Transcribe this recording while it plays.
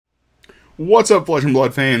What's up, Flesh and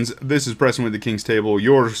Blood fans? This is Preston with the King's Table,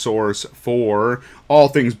 your source for all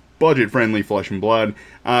things budget-friendly Flesh and Blood.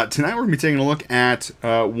 Tonight we're going to be taking a look at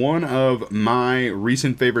one of my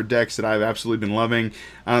recent favorite decks that I've absolutely been loving,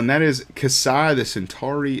 and that is Kassai, the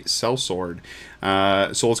Centauri Sellsword.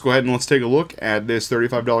 So let's go ahead and let's take a look at this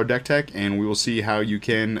 $35 deck tech, and we will see how you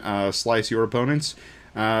can slice your opponents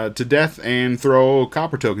to death and throw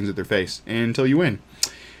copper tokens at their face until you win.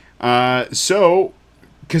 So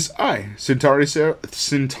Kassai, Centauri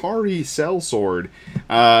Sellsword.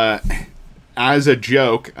 As a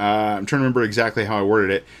joke, I'm trying to remember exactly how I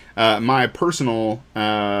worded it. My personal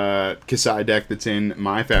Kassai deck that's in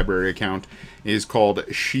my FAB account is called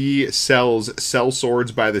She Sells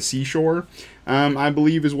Sellswords by the Seashore, I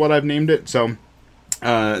believe is what I've named it. So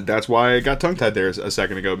that's why I got tongue-tied there a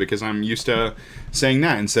second ago, because I'm used to saying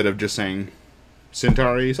that instead of just saying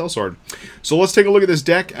Centauri Sellsword. So let's take a look at this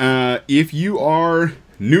deck. If you are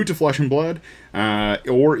new to Flesh and Blood,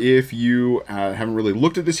 or if you haven't really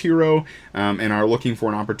looked at this hero and are looking for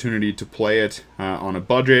an opportunity to play it on a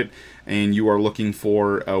budget, and you are looking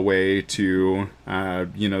for a way to,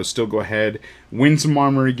 still go ahead, win some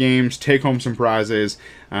armory games, take home some prizes,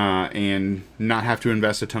 and not have to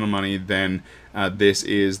invest a ton of money, then this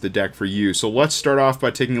is the deck for you. So let's start off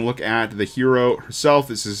by taking a look at the hero herself.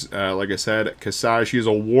 This is, like I said, Kassai. She is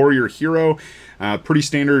a warrior hero, pretty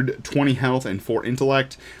standard 20 health and 4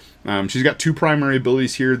 intellect. She's got 2 primary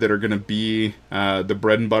abilities here that are going to be the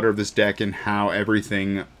bread and butter of this deck and how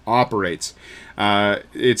everything operates.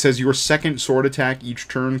 It says your second sword attack each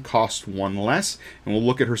turn costs 1 less, and we'll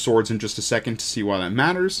look at her swords in just a second to see why that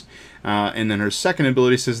matters. And then her second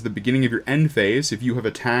ability says at the beginning of your end phase, if you have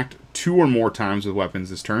attacked 2 or more times with weapons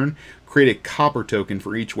this turn, create a copper token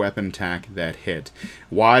for each weapon attack that hit.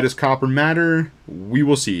 Why does copper matter? We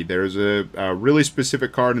will see. There's a really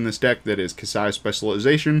specific card in this deck that is Kassai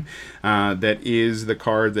Specialization. That is the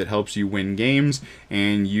card that helps you win games,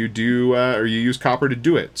 and you do or you use copper to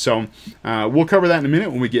do it. So we'll cover that in a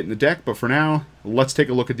minute when we get in the deck, but for now, let's take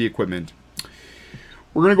a look at the equipment.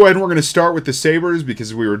 We're going to go ahead and we're going to start with the sabers,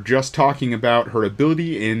 because we were just talking about her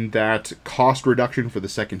ability in that cost reduction for the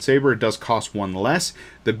second saber. It does cost 1 less.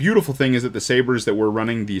 The beautiful thing is that the sabers that we're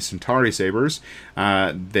running, the Centauri sabers,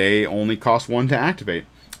 they only cost 1 to activate.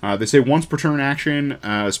 They say once per turn action,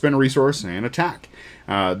 spend a resource and attack.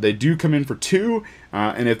 They do come in for 2,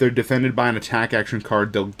 and if they're defended by an attack action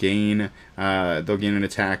card, they'll gain an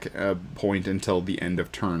attack point until the end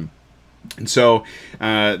of turn. And so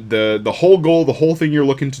the whole goal, the whole thing you're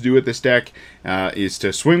looking to do with this deck is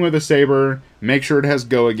to swing with a saber, make sure it has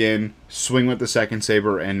go again, swing with the second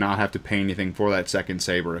saber, and not have to pay anything for that second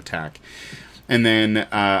saber attack. And then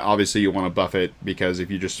obviously you want to buff it, because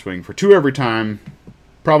if you just swing for 2 every time,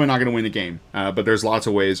 probably not going to win the game. But there's lots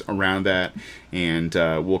of ways around that, and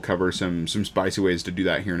we'll cover some spicy ways to do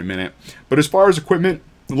that here in a minute. But as far as equipment,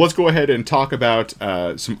 let's go ahead and talk about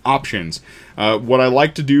some options. What I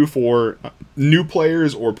like to do for new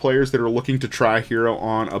players or players that are looking to try hero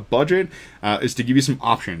on a budget is to give you some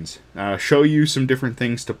options, show you some different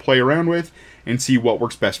things to play around with, and see what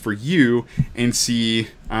works best for you, and see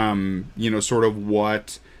sort of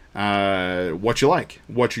what you like,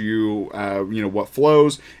 what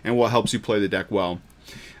flows, and what helps you play the deck well.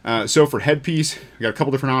 So for headpiece, we got a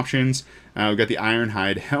couple different options. We've got the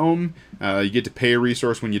Ironhide Helm. You get to pay a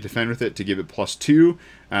resource when you defend with it to give it +2,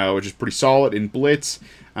 which is pretty solid in Blitz.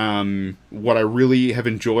 What I really have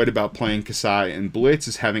enjoyed about playing Kassai in Blitz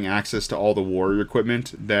is having access to all the warrior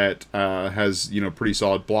equipment that has pretty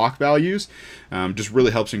solid block values. Just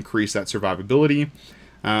really helps increase that survivability.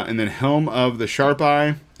 And then Helm of the Sharp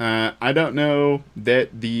Eye. I don't know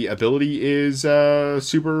that the ability is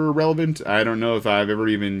super relevant. I don't know if I've ever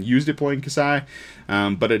even used it playing Kassai,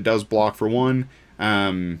 but it does block for 1.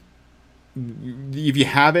 If you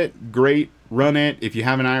have it, great, run it. If you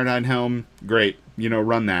have an Ironhide Helm, great,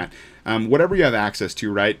 run that. Whatever you have access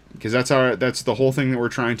to, right? Because that's the whole thing that we're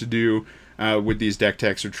trying to do with these deck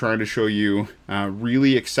techs. We're trying to show you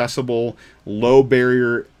really accessible, low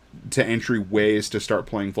barrier to entry ways to start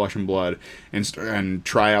playing Flesh and Blood and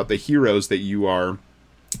try out the heroes that you are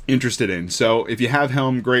interested in. So if you have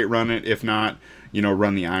Helm, great, run it. If not,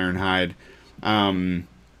 run the Ironhide.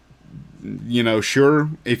 Sure,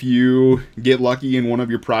 if you get lucky in one of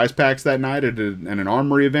your prize packs that night at an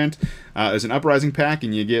armory event as an Uprising pack,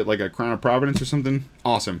 and you get like a Crown of Providence or something,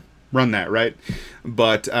 awesome. Run that, right?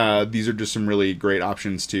 But these are just some really great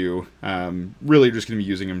options to really just going to be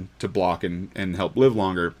using them to block and help live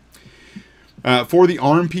longer. For the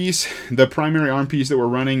arm piece, the primary arm piece that we're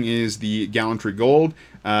running is the Gallantry Gold.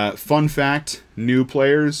 Fun fact, new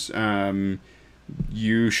players,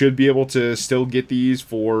 you should be able to still get these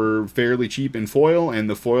for fairly cheap in foil, and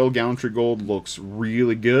the foil Gallantry Gold looks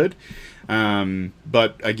really good.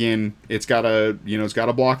 But again, it's got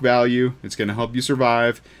a block value. It's going to help you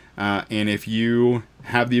survive. And if you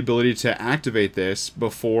have the ability to activate this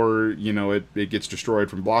before, it gets destroyed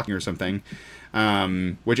from blocking or something,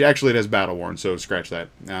 which actually it has Battle Worn, so scratch that.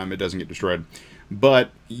 It doesn't get destroyed.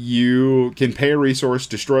 But you can pay a resource,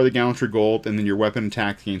 destroy the Gallantry Gold, and then your weapon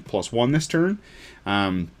attack gains +1 this turn.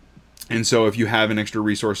 And so if you have an extra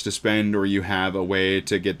resource to spend, or you have a way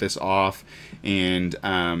to get this off and,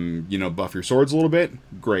 buff your swords a little bit,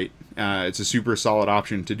 great. It's a super solid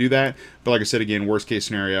option to do that. But like I said, again, worst case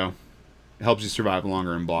scenario, it helps you survive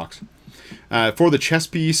longer in blocks. For the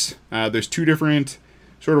chest piece, there's two different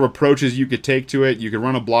sort of approaches you could take to it. You could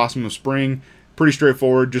run a Blossom of Spring. Pretty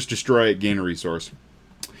straightforward. Just destroy it, gain a resource.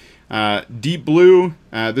 Deep Blue,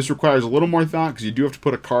 this requires a little more thought, because you do have to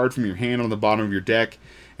put a card from your hand on the bottom of your deck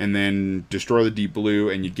and then destroy the Deep Blue,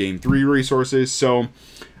 and you gain 3 resources. So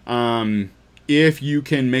if you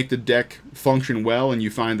can make the deck function well, and you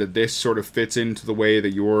find that this sort of fits into the way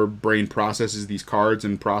that your brain processes these cards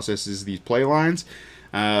and processes these play lines,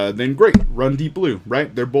 then great, run Deep Blue,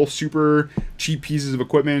 right? They're both super cheap pieces of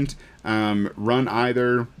equipment. Run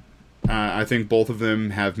either. I think both of them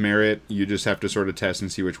have merit. You just have to sort of test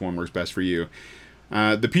and see which one works best for you.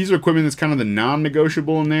 The piece of equipment that's kind of the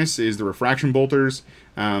non-negotiable in this is the Refraction Bolters.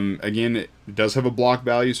 Again, it does have a block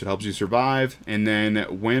value, so it helps you survive. And then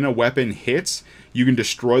when a weapon hits, you can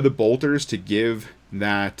destroy the bolters to give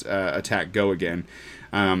that attack go again.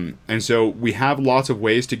 And so we have lots of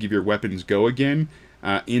ways to give your weapons go again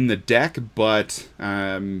in the deck, but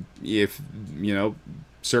if,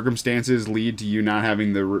 circumstances lead to you not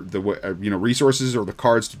having the resources or the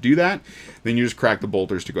cards to do that, then you just crack the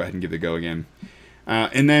bolters to go ahead and give it a go again.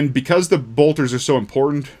 And then because the bolters are so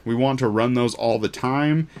important, we want to run those all the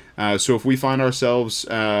time. So if we find ourselves,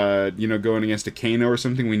 going against a Kano or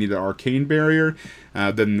something, we need an Arcane Barrier,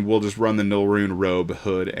 then we'll just run the Nilrune Robe,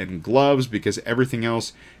 Hood, and Gloves, because everything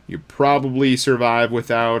else you probably survive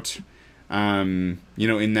without. In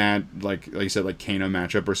that, like I said, like Kano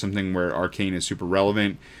matchup or something where Arcane is super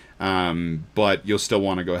relevant. But you'll still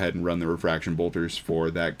want to go ahead and run the Refraction Bolters for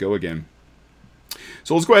that go again.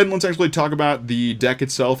 So let's go ahead and let's actually talk about the deck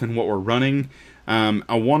itself and what we're running.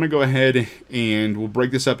 I want to go ahead and we'll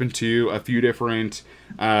break this up into a few different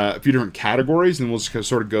categories, and we'll just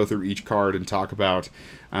sort of go through each card and talk about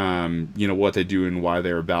what they do and why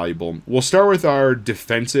they're valuable. We'll start with our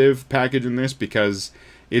defensive package in this, because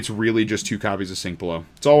it's really just 2 copies of Sink Below.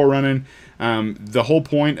 It's all we're running. The whole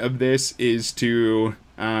point of this is to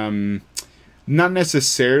not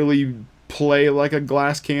necessarily play like a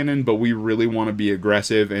glass cannon, but we really want to be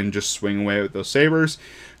aggressive and just swing away with those sabers.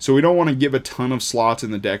 So we don't want to give a ton of slots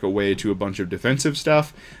in the deck away to a bunch of defensive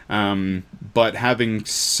stuff, but having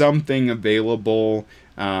something available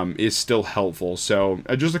is still helpful. So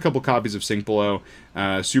just a couple copies of Sink Below,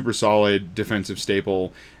 super solid defensive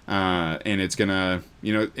staple, and it's gonna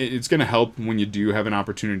help when you do have an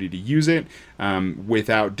opportunity to use it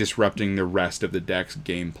without disrupting the rest of the deck's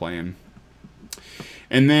game plan.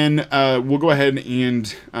 And then we'll go ahead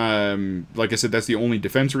and, like I said, that's the only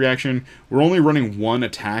defense reaction. We're only running 1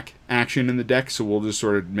 attack action in the deck, so we'll just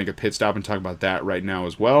sort of make a pit stop and talk about that right now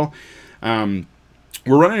as well.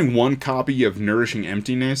 We're running 1 copy of Nourishing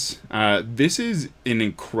Emptiness. This is an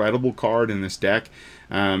incredible card in this deck,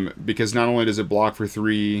 because not only does it block for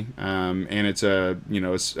 3, and it's a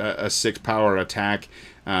 6 power attack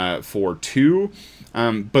for 2,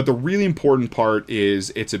 but the really important part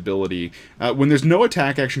is its ability. When there's no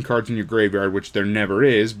attack action cards in your graveyard, which there never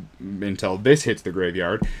is until this hits the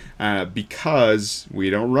graveyard, because we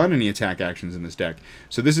don't run any attack actions in this deck.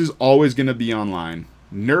 So this is always going to be online.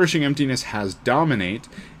 Nourishing Emptiness has Dominate,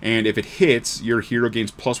 and if it hits, your hero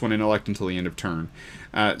gains +1 intellect until the end of turn.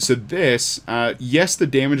 So this, yes, the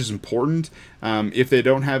damage is important. If they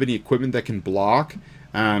don't have any equipment that can block,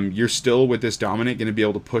 you're still, with this Dominate, going to be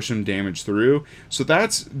able to push some damage through. So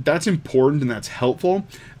that's important and that's helpful.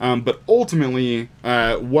 But ultimately,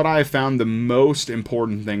 what I found the most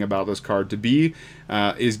important thing about this card to be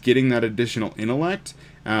is getting that additional intellect,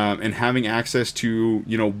 and having access to,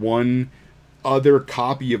 1 other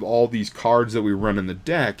copy of all these cards that we run in the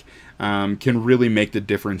deck can really make the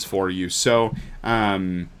difference for you. So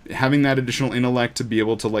having that additional intellect to be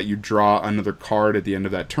able to let you draw another card at the end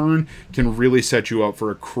of that turn can really set you up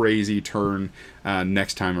for a crazy turn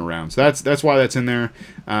next time around. So that's why that's in there.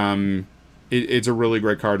 It's a really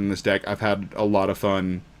great card in this deck. I've had a lot of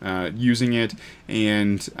fun using it,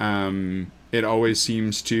 and it always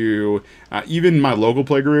seems to, even my local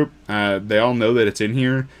play group, they all know that it's in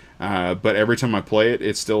here. but every time I play it,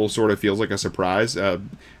 it still sort of feels like a surprise.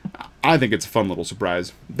 I think it's a fun little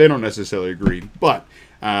surprise. They don't necessarily agree, but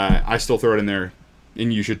I still throw it in there,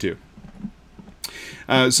 and you should too.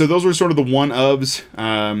 So those were sort of the one-ofs,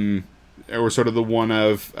 or sort of the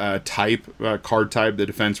one-of card type, the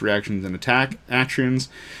defense reactions and attack actions.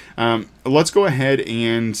 Let's go ahead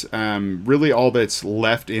and really all that's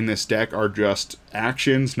left in this deck are just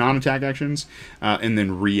actions, non-attack actions, and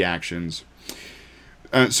then reactions.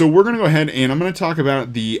 So we're going to go ahead and I'm going to talk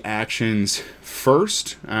about the actions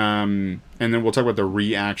first, and then we'll talk about the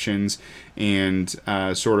reactions and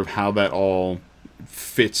sort of how that all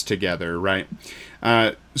fits together, right?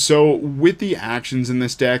 So with the actions in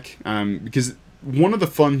this deck, because one of the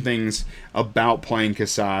fun things about playing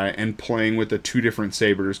Kassai and playing with the two different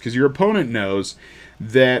sabers, because your opponent knows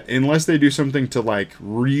that unless they do something to like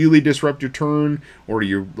really disrupt your turn, or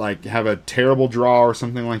you like have a terrible draw or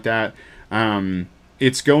something like that,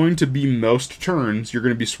 it's going to be most turns you're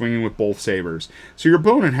going to be swinging with both sabers. So your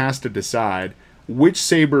opponent has to decide which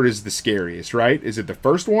saber is the scariest, right? Is it the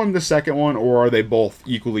first one, the second one, or are they both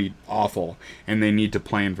equally awful? And they need to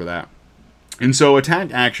plan for that. And so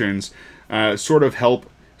attack actions sort of help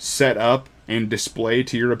set up and display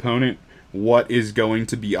to your opponent what is going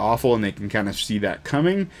to be awful, and they can kind of see that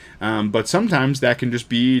coming. But sometimes that can just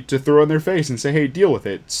be to throw in their face and say, hey, deal with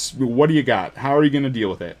it. What do you got? How are you going to deal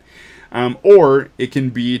with it? Or it can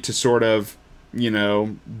be to sort of,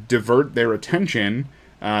 divert their attention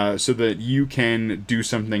so that you can do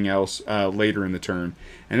something else later in the turn.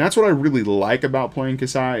 And that's what I really like about playing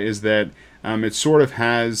Kassai, is that it sort of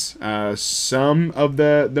has some of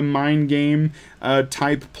the mind game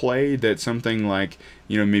type play that something like,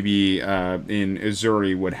 maybe in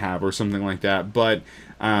Uzuri would have, or something like that. But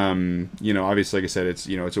obviously, like I said,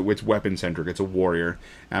 it's weapon centric. It's a warrior,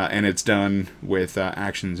 and it's done with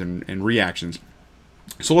actions and reactions.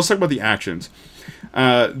 So let's talk about the actions.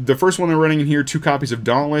 The first one they're running in here, 2 copies of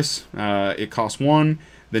Dauntless. It costs 1.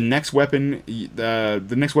 The next weapon,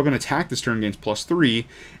 attack this turn gains +3,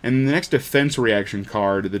 and the next defense reaction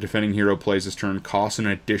card the defending hero plays this turn costs an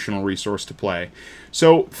additional resource to play.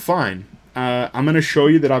 So fine. I'm going to show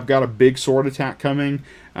you that I've got a big sword attack coming.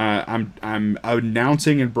 I'm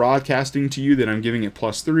announcing and broadcasting to you that I'm giving it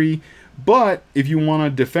 +3. But if you want to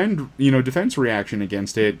defend, defense reaction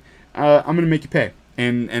against it, I'm going to make you pay.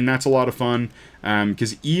 And that's a lot of fun,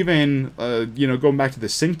 because even, going back to the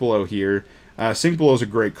Sink Below here, Sink Below is a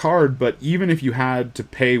great card, but even if you had to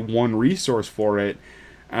pay 1 resource for it,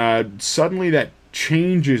 suddenly that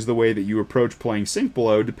changes the way that you approach playing Sink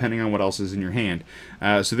Below, depending on what else is in your hand.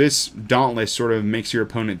 So this Dauntless sort of makes your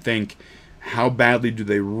opponent think, how badly do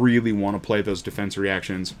they really want to play those defense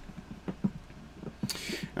reactions?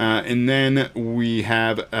 And then we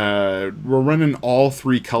have, we're running all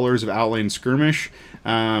 3 colors of Outland Skirmish.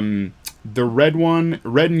 The red one,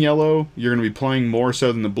 red and yellow, you're going to be playing more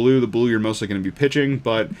so than the blue. The blue you're mostly going to be pitching,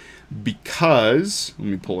 but because, let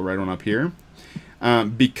me pull the red one up here.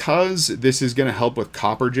 Because this is going to help with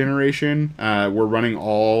copper generation, we're running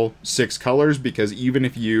all 6 colors, because even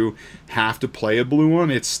if you have to play a blue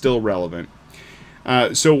one, it's still relevant.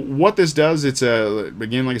 So what this does, it's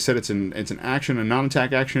again, like I said, it's an action, a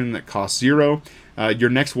non-attack action that costs 0.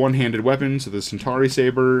 Your next one-handed weapon, so the Centauri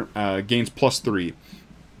Saber, gains +3.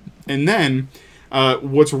 And then,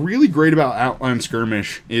 what's really great about Outland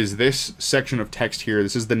Skirmish is this section of text here.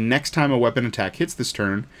 This is the next time a weapon attack hits this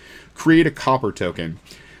turn, create a copper token.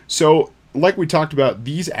 So, like we talked about,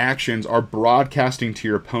 these actions are broadcasting to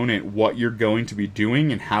your opponent what you're going to be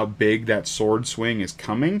doing and how big that sword swing is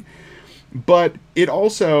coming. But it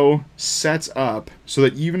also sets up so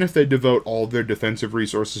that even if they devote all their defensive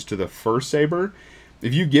resources to the first saber,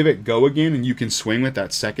 if you give it go again and you can swing with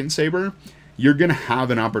that second saber, you're going to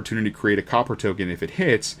have an opportunity to create a copper token if it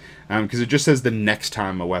hits, because it just says the next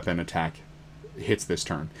time a weapon attack hits this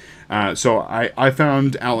turn. So I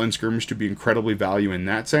found Outland Skirmish to be incredibly valuable in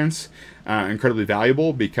that sense, incredibly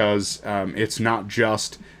valuable, because it's not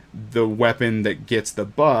just the weapon that gets the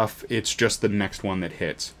buff, it's just the next one that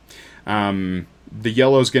hits. The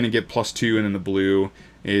yellow is going to get +2, and then the blue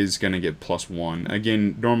is going to get +1.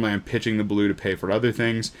 Again, normally I'm pitching the blue to pay for other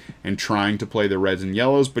things and trying to play the reds and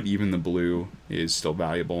yellows, but even the blue is still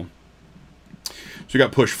valuable. So we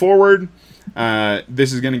got push forward.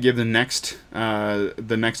 This is going to give the next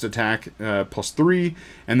attack +3,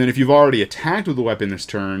 and then if you've already attacked with the weapon this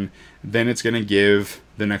turn, then it's going to give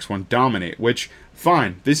the next one, Dominate, which,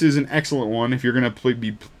 fine, this is an excellent one if you're going to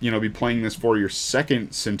be playing this for your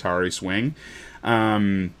second Centauri swing.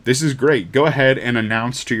 This is great. Go ahead and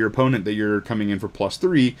announce to your opponent that you're coming in for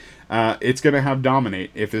 +3. It's going to have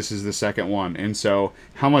Dominate if this is the second one. And so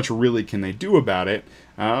how much really can they do about it?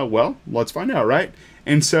 Well, let's find out, right?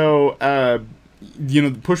 And so,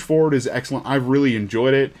 the push forward is excellent. I've really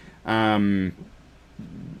enjoyed it.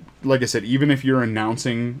 Like I said, even if you're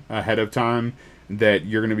announcing ahead of time that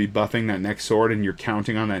you're going to be buffing that next sword and you're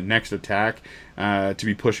counting on that next attack to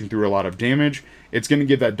be pushing through a lot of damage, it's going to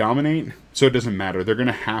give that Dominate, so it doesn't matter. They're going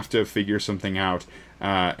to have to figure something out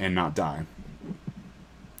and not die.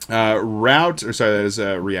 Reaction.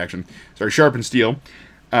 Sharpen Steel.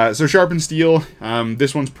 So Sharpen Steel,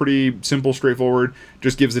 this one's pretty simple, straightforward.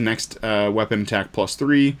 Just gives the next weapon attack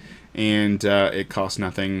 +3, and it costs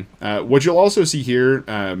nothing. What you'll also see here,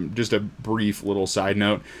 just a brief little side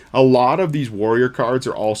note, a lot of these warrior cards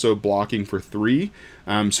are also blocking for 3.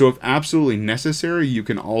 So if absolutely necessary, you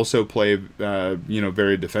can also play,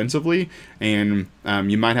 very defensively, and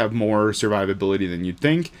you might have more survivability than you'd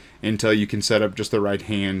think until you can set up just the right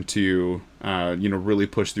hand to, really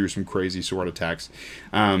push through some crazy sword attacks.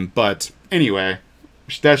 But anyway,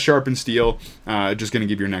 that's Sharpen Steel. Just going to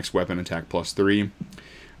give your next weapon attack +3.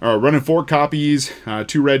 Running 4 copies,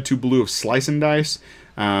 2 red, 2 blue of Slice and Dice.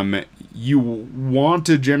 You want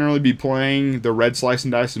to generally be playing the red Slice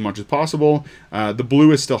and Dice as much as possible. The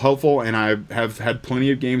blue is still helpful, and I have had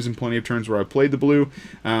plenty of games and plenty of turns where I've played the blue.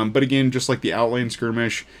 But again, just like the Outlane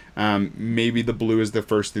Skirmish, maybe the blue is the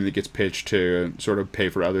first thing that gets pitched to sort of pay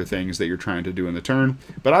for other things that you're trying to do in the turn.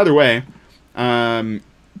 But either way,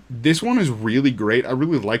 this one is really great. I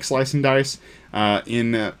really like Slice and Dice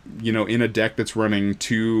in a deck that's running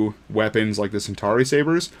 2 weapons like the Centauri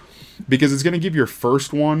Sabers, because it's going to give your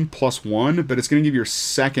first one +1, but it's going to give your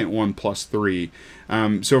second one +3.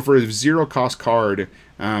 So for a 0 cost card,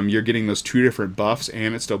 you're getting those 2 different buffs,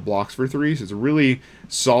 and it still blocks for 3. So it's a really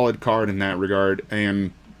solid card in that regard.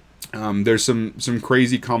 And there's some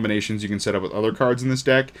crazy combinations you can set up with other cards in this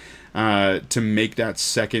deck to make that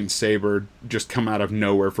second Saber just come out of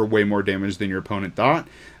nowhere for way more damage than your opponent thought.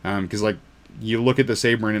 Because you look at the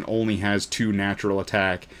Saber and it only has 2 natural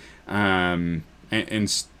attack, and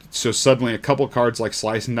so suddenly a couple cards like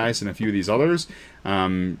Slice and Dice and a few of these others,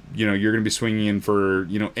 you're going to be swinging in for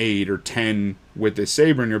 8 or 10 with this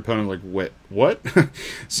Saber, and your opponent's like, what?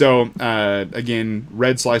 So again,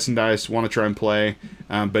 red Slice and Dice, want to try and play,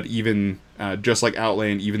 but even just like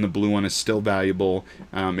Outlane, even the blue one is still valuable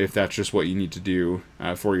if that's just what you need to do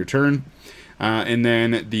for your turn. And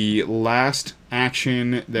then the last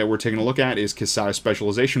action that we're taking a look at is Kassai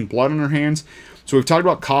Specialization, Blood on Her Hands. So we've talked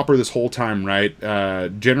about copper this whole time, right?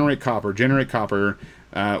 Generate copper.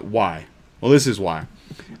 Why? Well, this is why.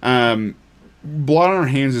 Blood on Her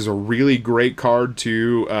Hands is a really great card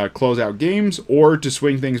to close out games, or to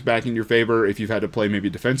swing things back in your favor if you've had to play maybe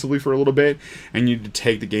defensively for a little bit and you need to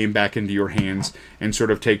take the game back into your hands and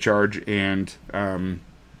sort of take charge and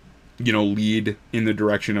lead in the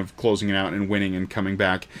direction of closing it out and winning and coming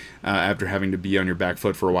back after having to be on your back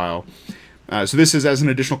foot for a while. So this is as an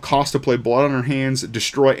additional cost to play Blood on Her Hands,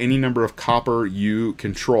 destroy any number of copper you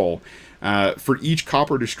control. For each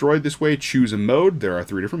copper destroyed this way, choose a mode. There are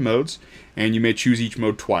 3 different modes, and you may choose each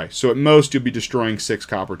mode twice. So at most, you'll be destroying 6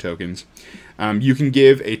 copper tokens. You can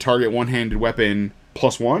give a target one-handed weapon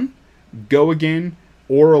 +1, go again,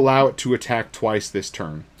 or allow it to attack twice this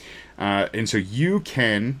turn. And so you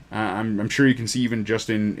can, I'm sure you can see even just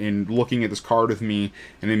in looking at this card with me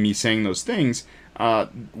and then me saying those things,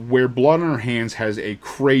 where Blood on Her Hands has a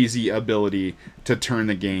crazy ability to turn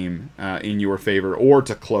the game in your favor, or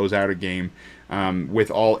to close out a game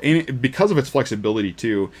because of its flexibility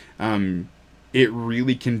too. It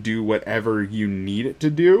really can do whatever you need it to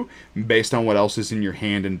do based on what else is in your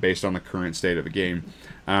hand and based on the current state of the game.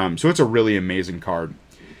 So it's a really amazing card.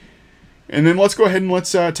 And then let's go ahead and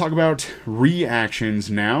let's talk about reactions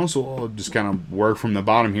now. So we'll just kind of work from the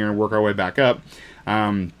bottom here and work our way back up.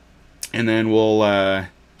 And then we'll,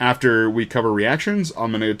 after we cover reactions,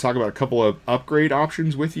 I'm going to talk about a couple of upgrade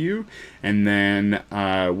options with you. And then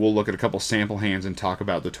we'll look at a couple sample hands and talk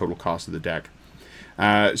about the total cost of the deck.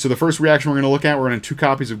 So the first reaction we're going to look at, we're running 2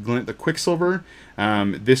 copies of Glint the Quicksilver.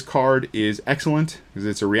 This card is excellent because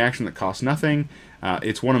it's a reaction that costs nothing.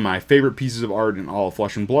 It's one of my favorite pieces of art in all of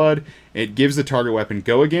Flesh and Blood. It gives the target weapon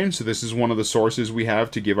go again, so this is one of the sources we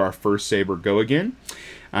have to give our first Saber go again.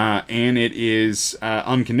 And it is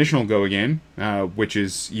unconditional go again, which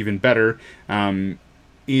is even better.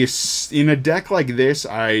 is in a deck like this,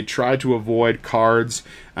 I try to avoid cards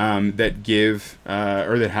that give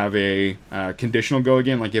or that have a conditional go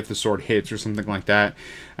again, like if the sword hits or something like that,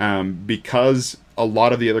 because a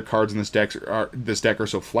lot of the other cards in this deck are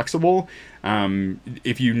so flexible.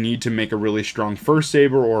 If you need to make a really strong first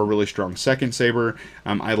saber or a really strong second saber,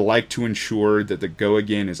 I like to ensure that the go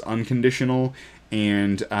again is unconditional.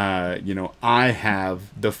 And, I have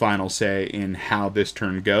the final say in how this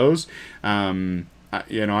turn goes. I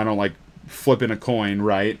don't like flipping a coin,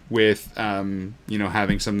 right, with,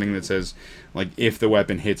 having something that says, like, if the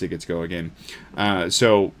weapon hits, it gets go again.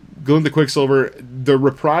 So, Glint the Quicksilver, the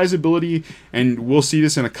reprise ability, and we'll see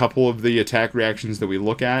this in a couple of the attack reactions that we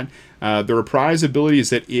look at, the reprise ability is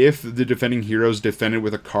that if the defending hero is defended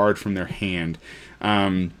with a card from their hand,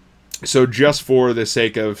 so just for the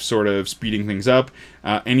sake of sort of speeding things up,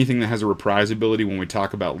 anything that has a reprise ability when we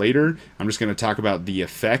talk about later, I'm just going to talk about the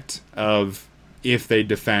effect of if they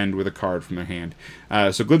defend with a card from their hand.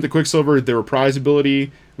 So Glint the Quicksilver, the reprise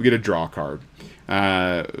ability, we get a draw card.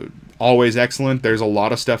 Always excellent. There's a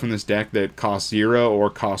lot of stuff in this deck that costs 0 or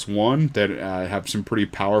costs 1 that have some pretty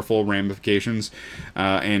powerful ramifications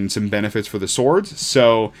and some benefits for the swords.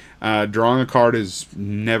 So drawing a card is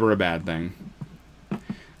never a bad thing.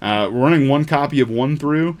 We're running one copy of Run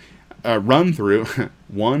Through.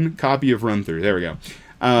 One copy of Run Through. There we go.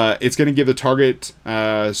 It's going to give the target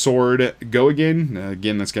sword go again.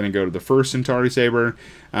 Again, that's going to go to the first Centauri Saber.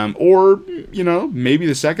 Or, maybe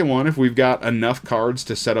the second one if we've got enough cards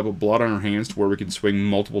to set up a blood on our hands to where we can swing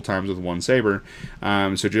multiple times with one saber.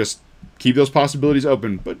 So just keep those possibilities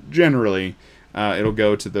open. But generally, it'll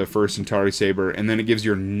go to the first Centauri Saber, and then it gives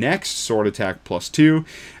your next sword attack +2.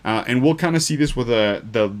 And we'll kind of see this with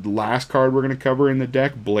the last card we're going to cover in the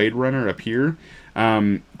deck, Blade Runner, up here.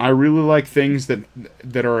 I really like things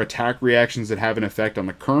that are attack reactions that have an effect on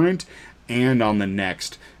the current and on the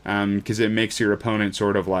next, because it makes your opponent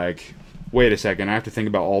sort of like, wait a second, I have to think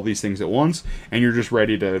about all these things at once, and you're just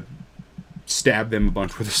ready to stab them a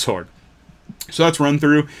bunch with a sword. So that's Run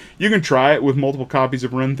Through. You can try it with multiple copies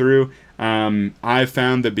of Run Through. I've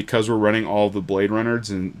found that because we're running all the Blade Runners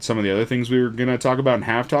and some of the other things we were going to talk about and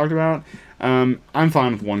have talked about, I'm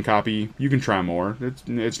fine with one copy. You can try more.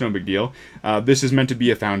 It's no big deal. This is meant to be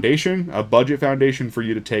a foundation, a budget foundation for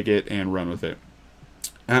you to take it and run with it.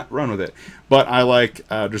 But I like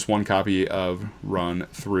just one copy of Run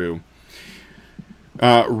Through.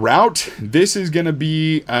 Route, this is going to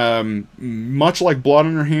be, much like Blood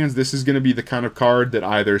on Your Hands, this is going to be the kind of card that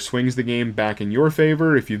either swings the game back in your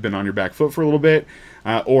favor if you've been on your back foot for a little bit,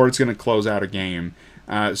 or it's going to close out a game.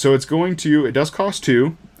 So it does cost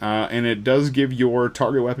 2, and it does give your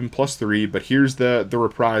target weapon +3, but here's the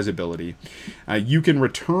reprise ability. You can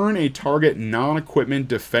return a target non-equipment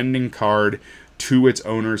defending card to its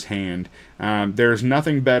owner's hand. There's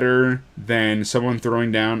nothing better than someone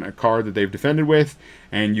throwing down a card that they've defended with,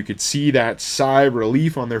 and you could see that sigh of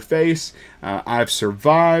relief on their face. I've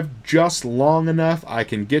survived just long enough. I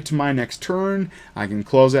can get to my next turn. I can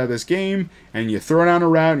close out this game, and you throw down a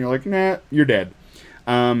route, and you're like, nah, you're dead.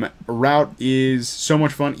 Route is so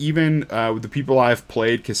much fun, even with the people I've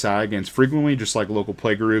played Kassai against frequently, just like local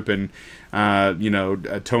play group and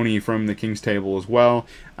Tony from the King's Table as well.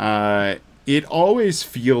 It always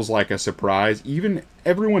feels like a surprise. Even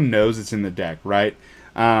everyone knows it's in the deck, right?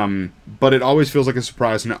 But it always feels like a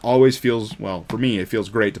surprise, and it always feels, well, for me, it feels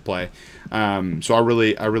great to play. So I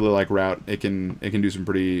really like Route. It can do some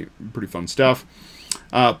pretty fun stuff.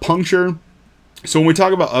 Puncture. So when we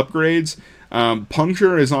talk about upgrades,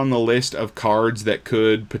 Puncture is on the list of cards that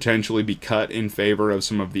could potentially be cut in favor of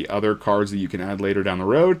some of the other cards that you can add later down the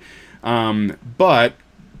road. But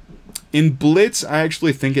in Blitz, I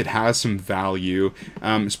actually think it has some value.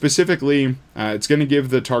 Specifically, it's going to give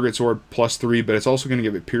the target sword +3, but it's also going to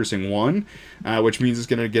give it piercing 1, which means it's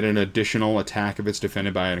going to get an additional attack if it's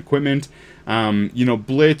defended by an equipment.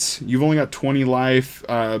 Blitz, you've only got 20 life.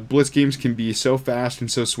 Blitz games can be so fast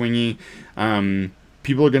and so swingy.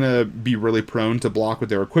 People are going to be really prone to block with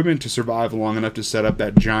their equipment to survive long enough to set up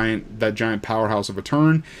that giant powerhouse of a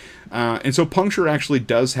turn. And so Puncture actually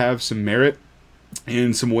does have some merit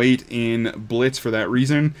and some weight in Blitz for that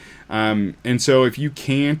reason. And so if you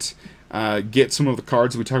can't get some of the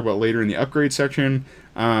cards that we talk about later in the upgrade section,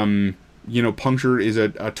 Puncture is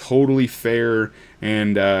a totally fair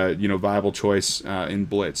and viable choice in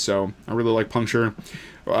Blitz. So I really like Puncture.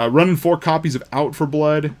 Running 4 copies of Out for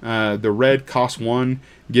Blood. The red costs 1,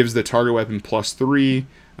 gives the target weapon +3.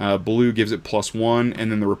 Blue gives it +1,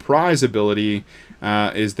 and then the reprise ability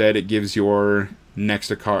is that it gives your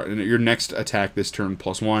next attack this turn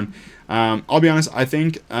 +1. I'll be honest, I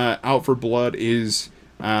think Out for Blood is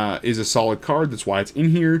is a solid card. That's why it's in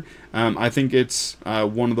here. I think it's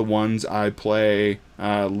one of the ones I play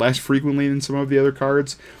less frequently than some of the other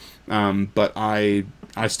cards, but I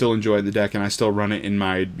still enjoy the deck, and I still run it in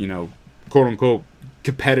my, you know, quote-unquote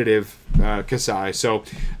competitive Kassai. So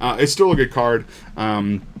it's still a good card.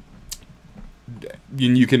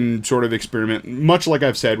 You can sort of experiment, much like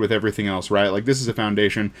I've said with everything else, right? Like, this is a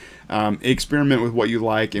foundation. Experiment with what you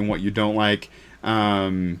like and what you don't like.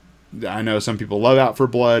 I know some people love Out for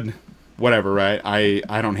Blood, whatever, right?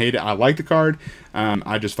 I don't hate it. I like the card.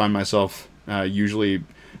 I just find myself usually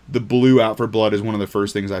the blue Out for Blood is one of the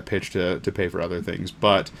first things I pitch to pay for other things,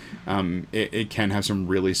 but it can have some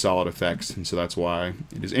really solid effects, and so that's why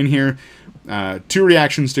it is in here. 2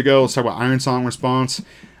 reactions to go. Let's talk about Iron Song response.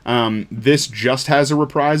 This just has a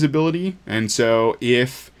reprise ability, and so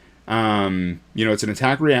if you know, it's an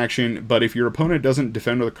attack reaction, but if your opponent doesn't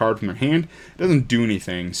defend with a card from their hand, it doesn't do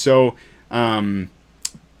anything. So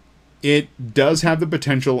it does have the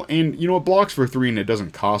potential, and you know, it blocks for 3 and it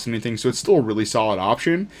doesn't cost anything, so it's still a really solid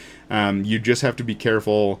option. You just have to be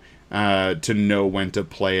careful to know when to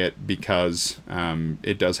play it, because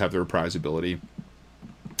it does have the reprise ability.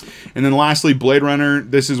 And then lastly, Blade Runner.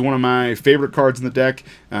 This is one of my favorite cards in the deck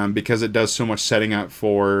because it does so much setting up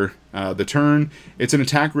for the turn. It's an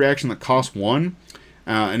attack reaction that costs 1,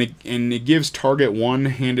 and it gives target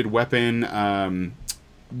one-handed weapon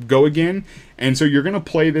go again. And so you're going to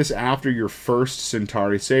play this after your first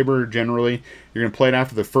Centauri Saber, generally. You're going to play it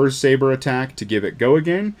after the first Saber attack to give it go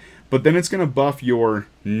again. But then it's going to buff your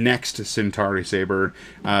next Centauri Saber,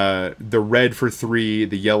 the red for 3,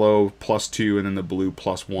 the yellow +2, and then the blue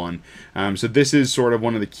 +1. So this is sort of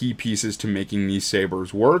one of the key pieces to making these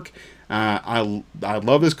sabers work. I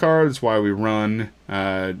love this card. That's why we run,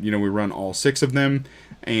 you know, we run all 6 of them,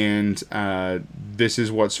 and this is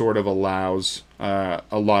what sort of allows a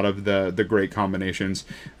lot of the great combinations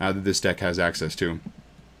that this deck has access to.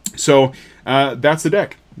 So that's the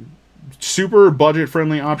deck. Super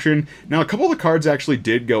budget-friendly option. Now, a couple of the cards actually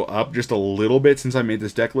did go up just a little bit since I made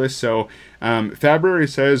this deck list. So, February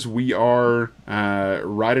says we are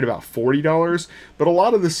right at about $40, but a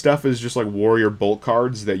lot of this stuff is just like Warrior Bolt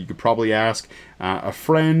cards that you could probably ask a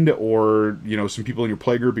friend or, you know, some people in your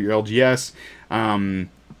playgroup at your LGS.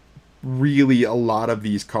 Really, a lot of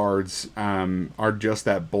these cards are just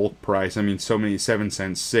that bulk price. I mean, so many 7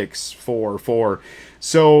 cents, 6, 4, 4.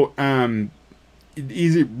 So,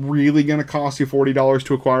 is it really going to cost you $40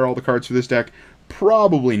 to acquire all the cards for this deck?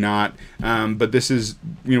 Probably not. But this is,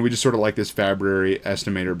 you know, we just sort of like this February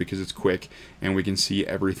estimator because it's quick and we can see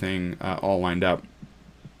everything all lined up.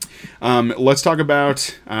 Let's talk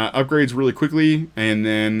about upgrades really quickly, and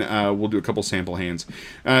then we'll do a couple sample hands.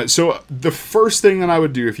 So the first thing that I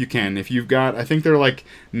would do, if you can, if you've got, I think they're like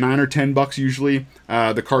 $9 or $10 usually,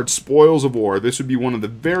 the card Spoils of War. This would be one of the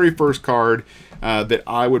very first card that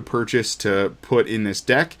I would purchase to put in this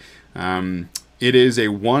deck. It is a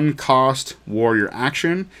 1-cost warrior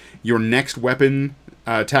action. Your next weapon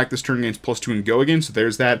attack this turn gains +2 and go again. So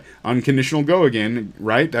there's that unconditional go again,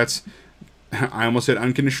 right? That's, I almost said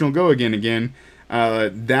unconditional go again.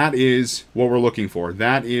 That is what we're looking for.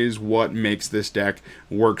 That is what makes this deck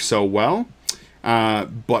work so well.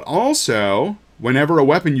 But also, whenever a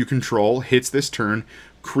weapon you control hits this turn,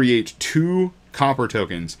 create 2 copper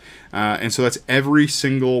tokens, and so that's every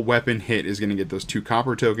single weapon hit is going to get those 2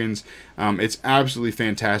 copper tokens. It's absolutely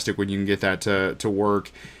fantastic when you can get that to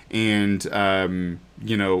work, and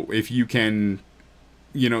you know, if you can,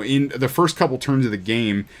 you know, in the first couple turns of the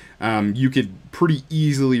game, you could pretty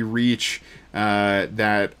easily reach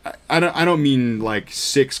that. I don't mean like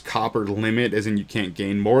 6 copper limit, as in you can't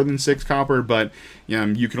gain more than 6 copper, but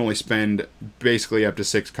you can only spend basically up to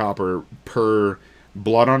 6 copper per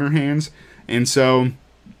blood on your hands. And so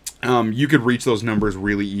you could reach those numbers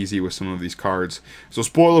really easy with some of these cards. So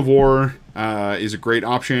Spoil of War is a great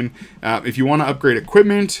option. If you want to upgrade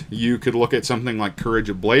equipment, you could look at something like Courage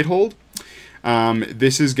of Bladehold.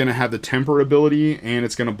 This is going to have the Temper ability, and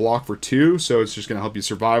it's going to block for 2, so it's just going to help you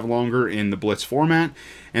survive longer in the Blitz format.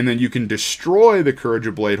 And then you can destroy the Courage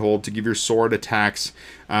of Bladehold to give your sword attacks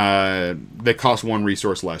that cost 1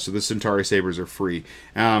 resource less. So the Centauri Sabers are free.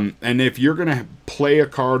 And if you're going to play a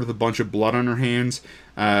card with a bunch of blood on your hands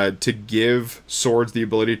to give swords the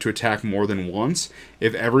ability to attack more than once,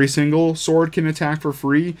 if every single sword can attack for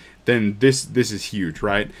free, then this is huge,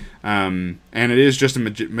 right? And it is just a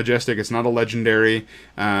majestic. It's not a legendary,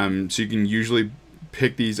 so you can usually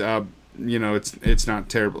pick these up. You know, it's not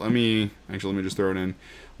terrible. Let me just throw it in.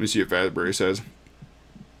 Let me see what Fazbear says.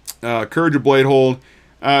 Courage of Bladehold.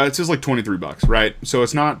 It says like $23, right? So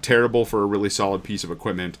it's not terrible for a really solid piece of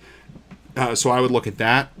equipment. So I would look at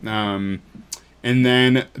that. And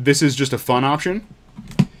then this is just a fun option.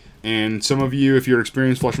 And some of you, if you're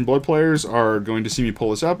experienced Flesh and Blood players, are going to see me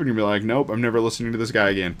pull this up and you'll be like, nope, I'm never listening to this guy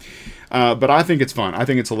again. But I think it's fun. I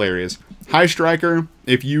think it's hilarious. High Striker,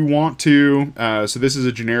 if you want to, so this is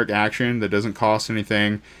a generic action that doesn't cost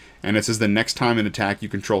anything. And it says the next time an attack you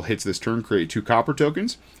control hits this turn, create 2 copper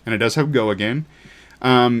tokens. And it does have go again.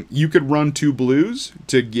 You could run 2 blues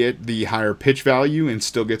to get the higher pitch value and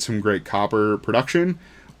still get some great copper production.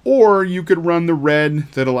 Or you could run the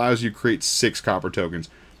red that allows you to create 6 copper tokens,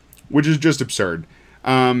 which is just absurd.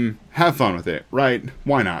 Have fun with it, right?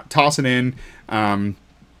 Why not? Toss it in.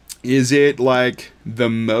 Is it like the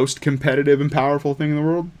most competitive and powerful thing in the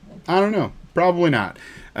world? I don't know. Probably not.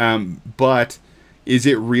 But is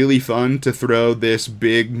it really fun to throw this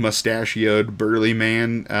big mustachioed burly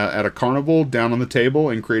man at a carnival down on the table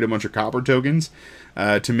and create a bunch of copper tokens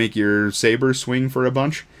to make your saber swing for a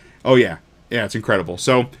bunch? Oh yeah. Yeah, it's incredible.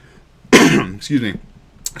 So, excuse me.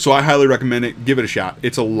 So I highly recommend it. Give it a shot.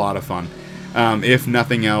 It's a lot of fun. If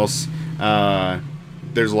nothing else,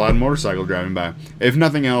 there's a lot of motorcycle driving by. If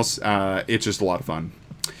nothing else, it's just a lot of fun.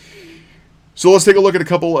 So let's take a look at a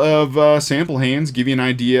couple of sample hands, give you an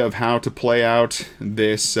idea of how to play out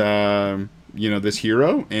this, this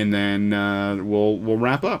hero, and then we'll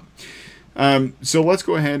wrap up. So let's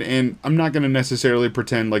go ahead, and I'm not going to necessarily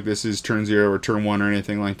pretend like this is turn 0 or turn 1 or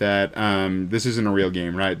anything like that. This isn't a real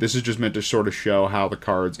game, right? This is just meant to sort of show how the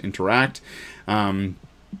cards interact,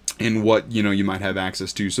 and what, you might have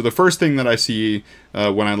access to. So the first thing that I see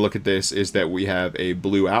when I look at this is that we have a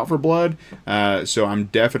blue out for blood. So I'm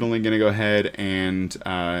definitely going to go ahead and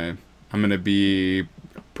I'm going to be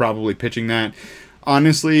probably pitching that.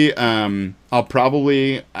 Honestly, I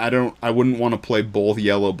wouldn't want to play both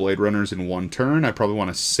yellow Blade Runners in one turn. I probably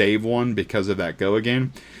want to save one because of that go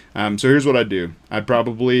again. So here's what I'd do. I'd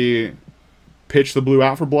probably pitch the blue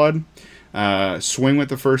out for blood, swing with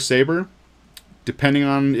the first saber, depending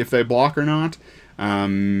on if they block or not.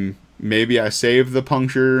 Maybe I save the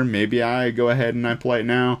puncture, maybe I go ahead and I play it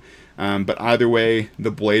now. But either way,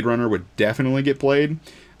 the Blade Runner would definitely get played.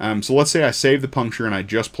 So let's say I save the puncture and I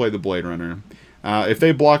just play the Blade Runner. If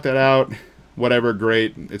they block that out, whatever,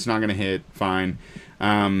 great. It's not going to hit, fine.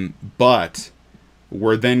 But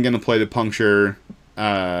we're then going to play the puncture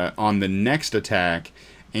on the next attack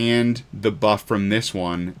and the buff from this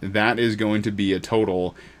one. That is going to be a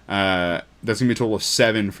total... that's going to be a total of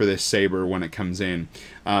 7 for this saber when it comes in.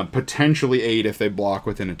 Potentially 8 if they block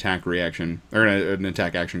with an attack reaction, or an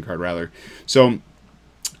attack action card, rather. So...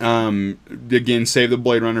 again, save the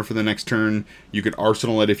Blade Runner for the next turn. You could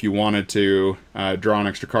arsenal it if you wanted to, draw an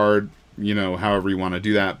extra card, however you want to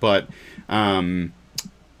do that. But I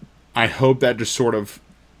hope that just sort of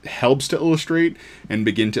helps to illustrate and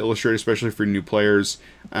begin to illustrate, especially for new players,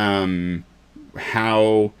 how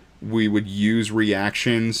we would use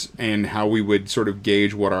reactions and how we would sort of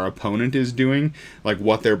gauge what our opponent is doing, like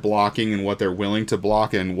what they're blocking and what they're willing to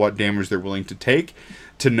block and what damage they're willing to take,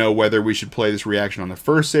 to know whether we should play this reaction on the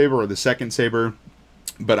first saber or the second saber.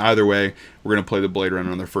 But either way, we're going to play the Blade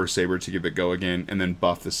Runner on the first saber to give it go again, and then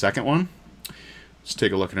buff the second one. Let's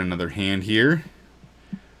take a look at another hand here.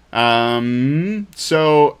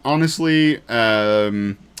 So honestly,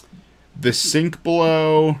 the sink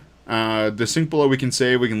below we can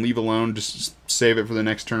save, we can leave alone, just save it for the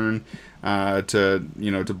next turn,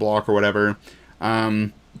 to block or whatever.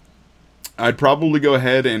 I'd probably go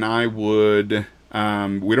ahead and I would,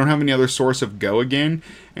 we don't have any other source of go again,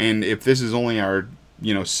 and if this is only our,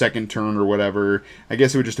 second turn or whatever, I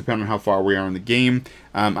guess it would just depend on how far we are in the game.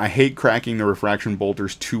 I hate cracking the refraction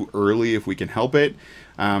bolters too early if we can help it.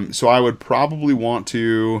 So I would probably want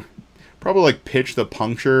to, pitch the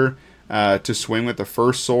puncture to swing with the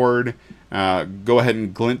first sword, go ahead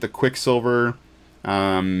and glint the Quicksilver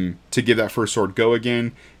to give that first sword go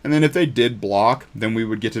again. And then if they did block, then we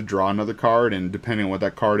would get to draw another card, and depending on what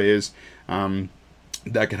that card is,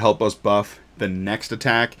 that could help us buff the next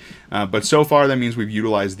attack. But so far, that means we've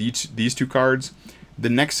utilized these 2 cards. The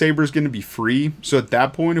next saber is going to be free, so at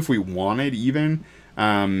that point, if we wanted even,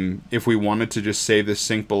 if we wanted to just save this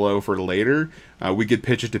sink below for later, we could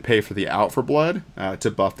pitch it to pay for the out for blood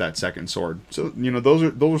to buff that second sword. So those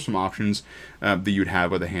are some options that you'd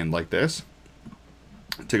have with a hand like this.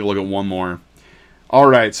 Take a look at one more. All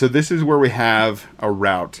right, so this is where we have a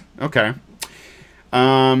route. Okay.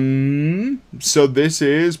 So this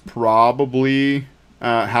is probably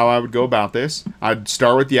how I would go about this. I'd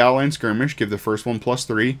start with the outline skirmish, give the first one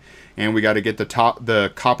 +3, and we got to get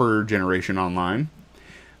the copper generation online.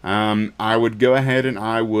 I would go ahead and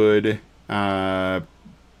I would, yeah,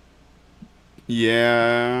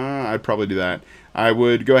 I'd probably do that. I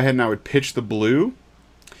would go ahead and I would pitch the blue.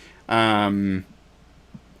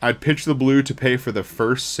 I'd pitch the blue to pay for the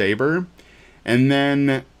first saber, and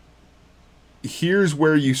then here's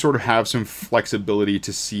where you sort of have some flexibility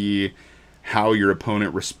to see how your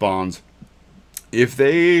opponent responds. If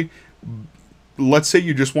they, let's say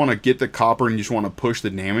you just want to get the copper and you just want to push the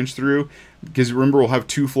damage through, because remember we'll have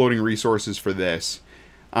 2 floating resources for this.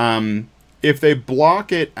 If they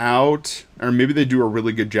block it out, or maybe they do a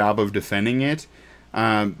really good job of defending it,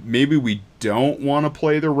 maybe we don't want to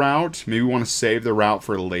play the route. Maybe we want to save the route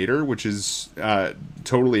for later, which is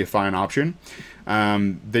totally a fine option.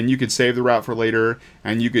 Then you could save the route for later,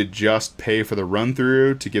 and you could just pay for the run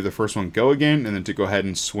through to give the first one go again, and then to go ahead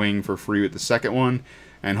and swing for free with the second one,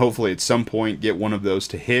 and hopefully at some point get one of those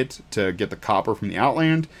to hit to get the copper from the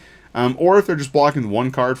outland. Or if they're just blocking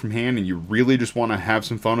one card from hand and you really just want to have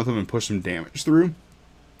some fun with them and push some damage through,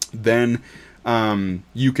 then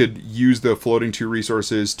you could use the floating 2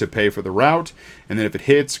 resources to pay for the route, and then if it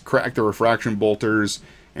hits, crack the refraction bolters,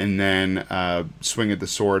 and then swing at the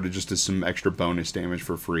sword just as some extra bonus damage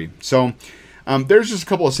for free. So there's just a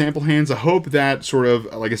couple of sample hands. I hope that sort of,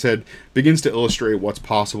 like I said, begins to illustrate what's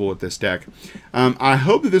possible with this deck. I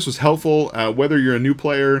hope that this was helpful, whether you're a new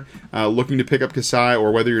player looking to pick up Kassai,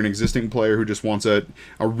 or whether you're an existing player who just wants a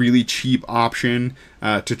really cheap option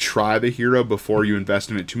to try the hero before you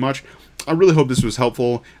invest in it too much. I really hope this was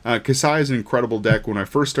helpful. Kassai is an incredible deck. When I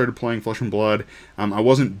first started playing Flesh and Blood, I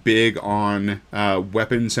wasn't big on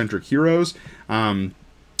weapon-centric heroes,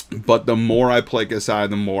 but the more I play Kassai,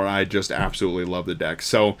 the more I just absolutely love the deck.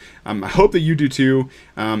 So I hope that you do too.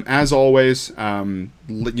 As always, you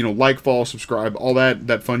know, like, follow, subscribe, all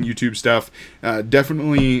that fun YouTube stuff.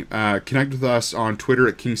 Definitely connect with us on Twitter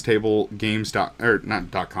at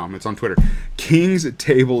kingstablegames. .com. It's on Twitter, Kings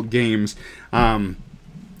Table Games.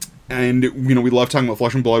 And, you know, we love talking about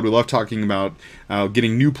Flesh and Blood. We love talking about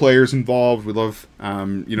getting new players involved. We love,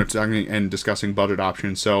 you know, talking and discussing budget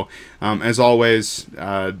options. So, as always,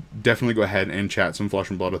 definitely go ahead and chat some Flesh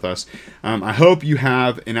and Blood with us. I hope you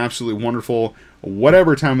have an absolutely wonderful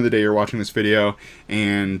whatever time of the day you're watching this video.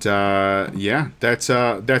 And, yeah, that's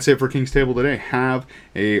it for King's Table today. Have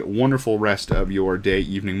a wonderful rest of your day,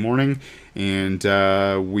 evening, morning. And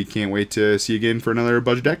we can't wait to see you again for another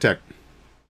Budget Deck Tech.